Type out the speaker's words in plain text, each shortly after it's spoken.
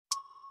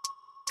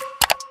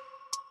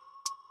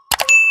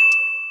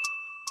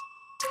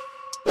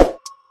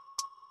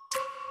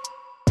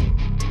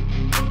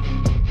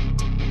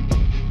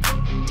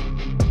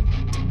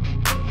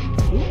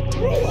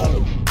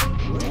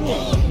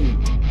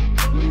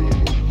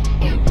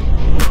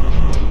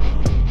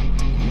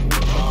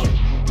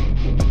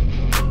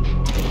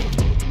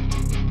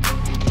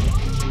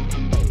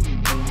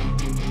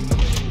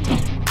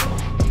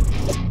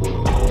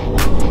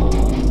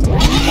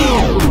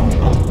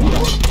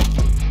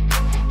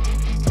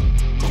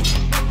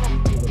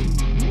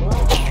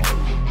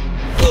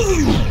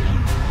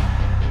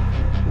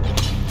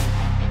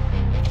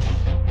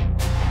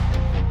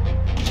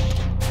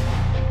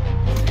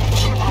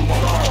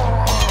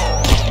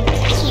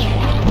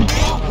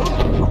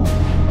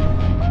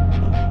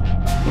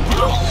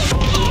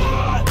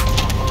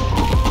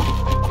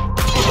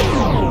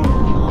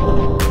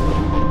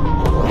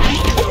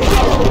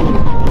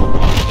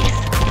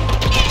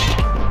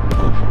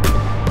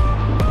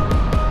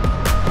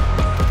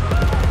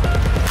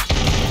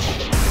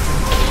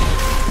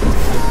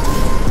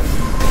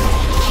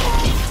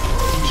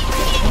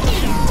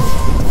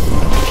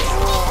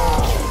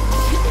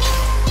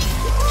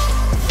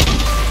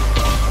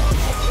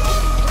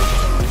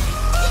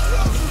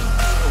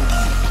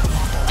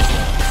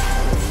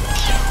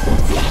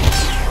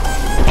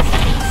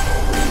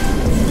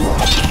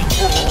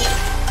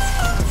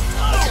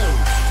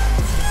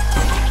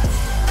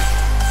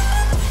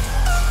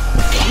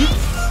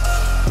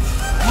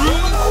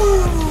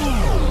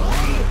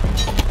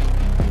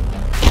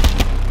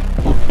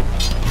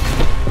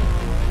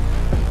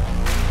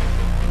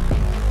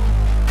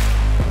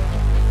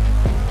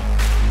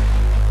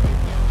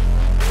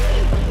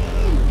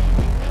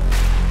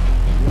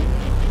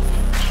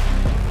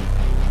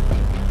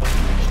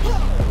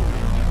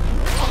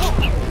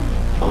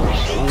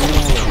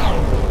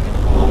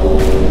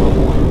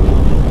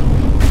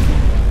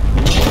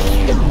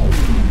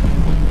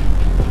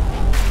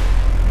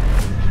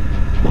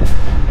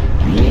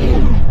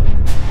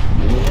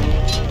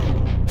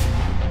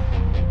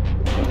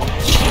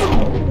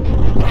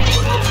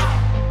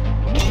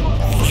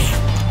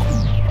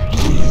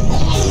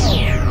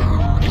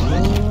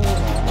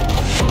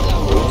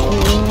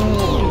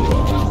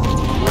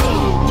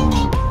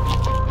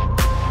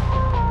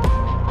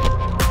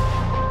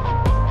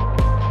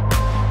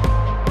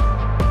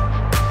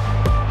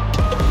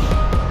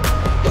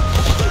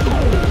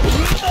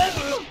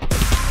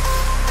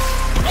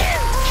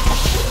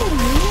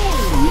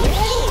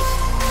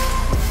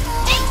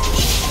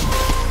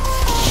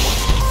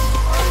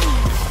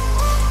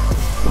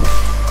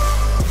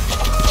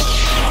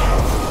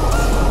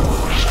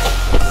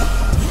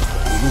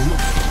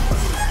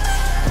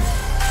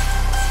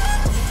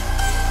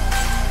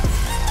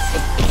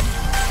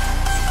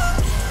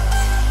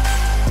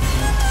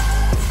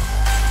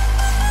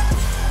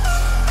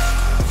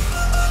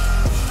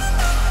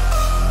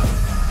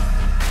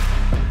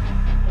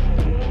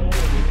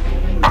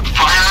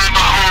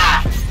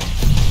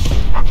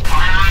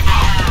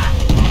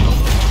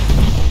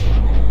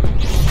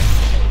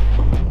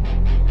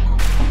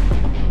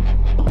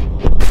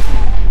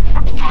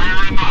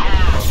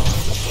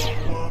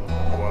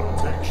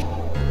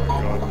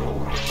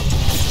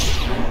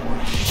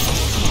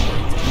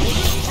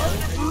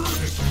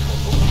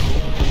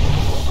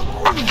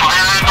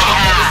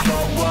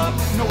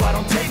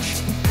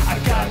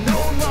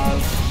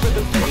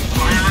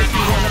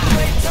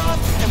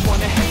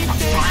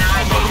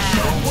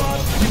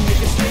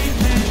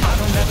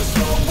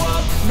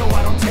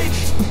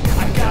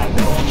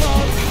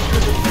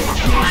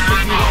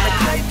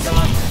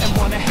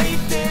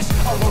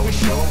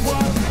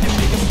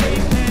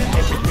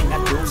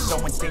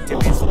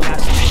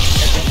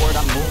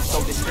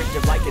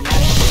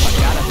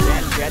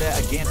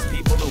vendetta against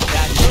people who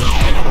got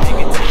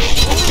negativity.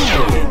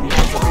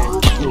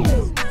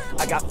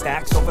 I got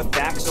facts over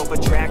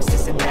tracks,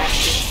 this and that,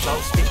 shit slow,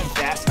 speaking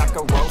fast, I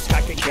could roast,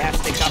 I could gas,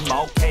 think I'm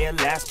okay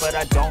at last, but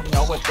I don't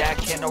know if that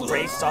can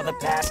erase all the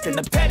past and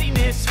the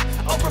pettiness,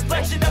 a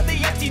reflection of the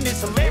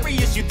emptiness,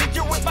 hilarious, you think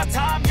you're worth my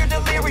time, you're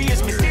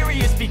delirious,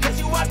 mysterious, because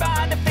you hide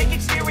behind a fake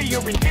exterior,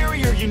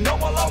 inferior, you know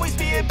I'll always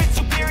be a bit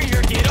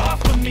superior, get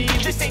off of me,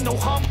 this ain't no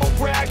humble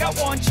brag, I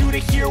want you to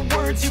hear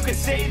words, you can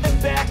say them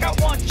back, I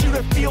want you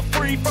to feel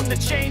free from the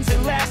chains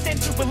that last,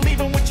 and to believe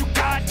in what you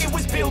got, it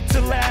was built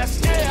to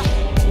last, yeah.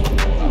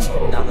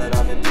 Now that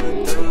I've been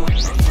put through,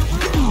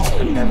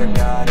 I never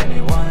got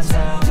anyone's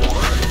help,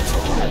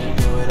 had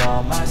to do it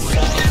all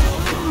myself.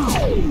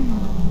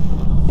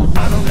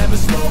 I don't ever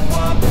slow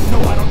up,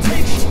 no I don't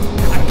take sh**.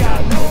 I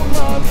got no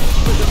love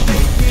for the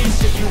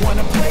fakeness. If you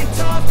wanna play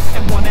tough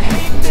and wanna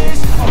hate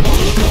this, I'll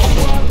always show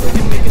up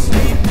and make a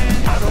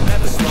statement. I don't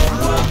ever slow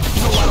up,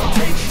 no I don't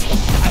take sh**.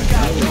 I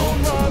got no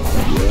love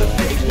for the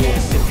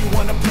fakeness. If you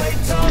wanna play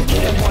tough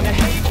and wanna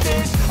hate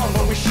this, I'll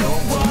always show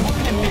up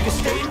and make a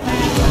statement.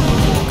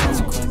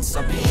 Consequence,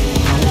 I'll be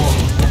honest.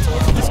 Mental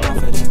illness,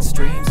 confidence,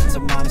 dreams into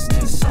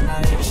modestness. I'm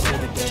not here to share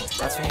the day,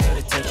 that's for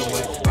you to take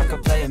away. I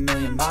could play a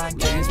million mind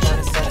games, but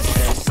instead I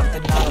say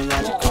something not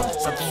illogical,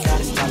 something that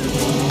is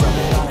topical. Rub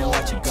it on and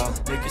watch it go,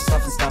 make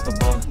yourself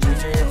unstoppable.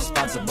 Dreams are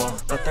irresponsible,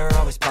 but they're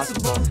always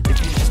possible. If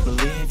you just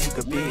believe, you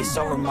could be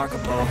so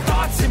remarkable.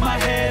 Thoughts in my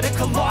head, a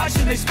collage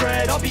and they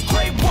spread. I'll be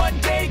great one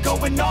day,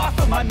 going off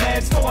of my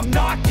meds. No, I'm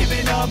not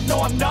giving up,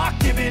 no, I'm not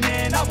giving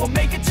in. I will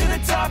make it to the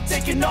top,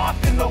 taking off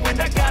in the wind.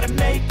 I gotta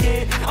make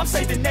it, I'm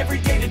saving every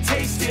day to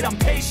taste it. I'm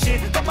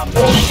patient, but my mind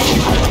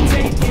can't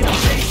take it. I'm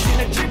chasing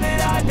a dream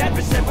that I've had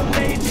for several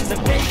ages.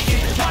 I'm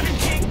vacant, modern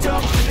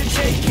kingdom for the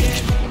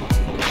taking.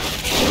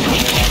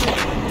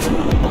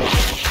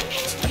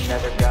 I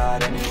never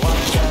got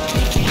anyone's help,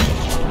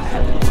 I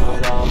had to do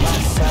it all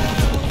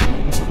myself.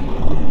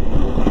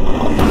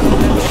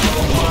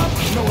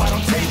 No, I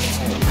don't take it.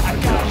 I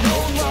got no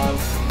love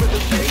for the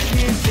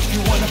fakeness. If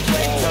you wanna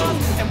play tough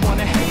and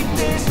wanna hate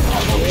this,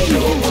 I'll always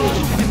show up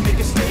and make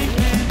a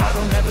statement. I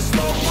don't ever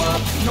slow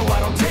up, no I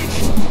don't take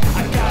it.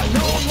 I got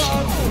no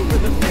love for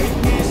the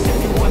fakeness. If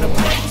you wanna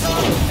play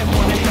tough and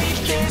wanna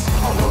hate this,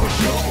 I'll always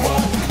show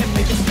up and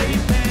make a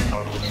statement. I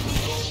don't ever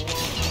slow up,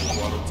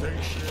 no I don't take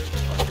shit.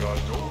 I got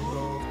no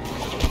love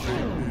for the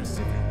fakeness.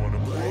 If you wanna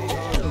play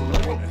tough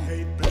and wanna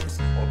hate this,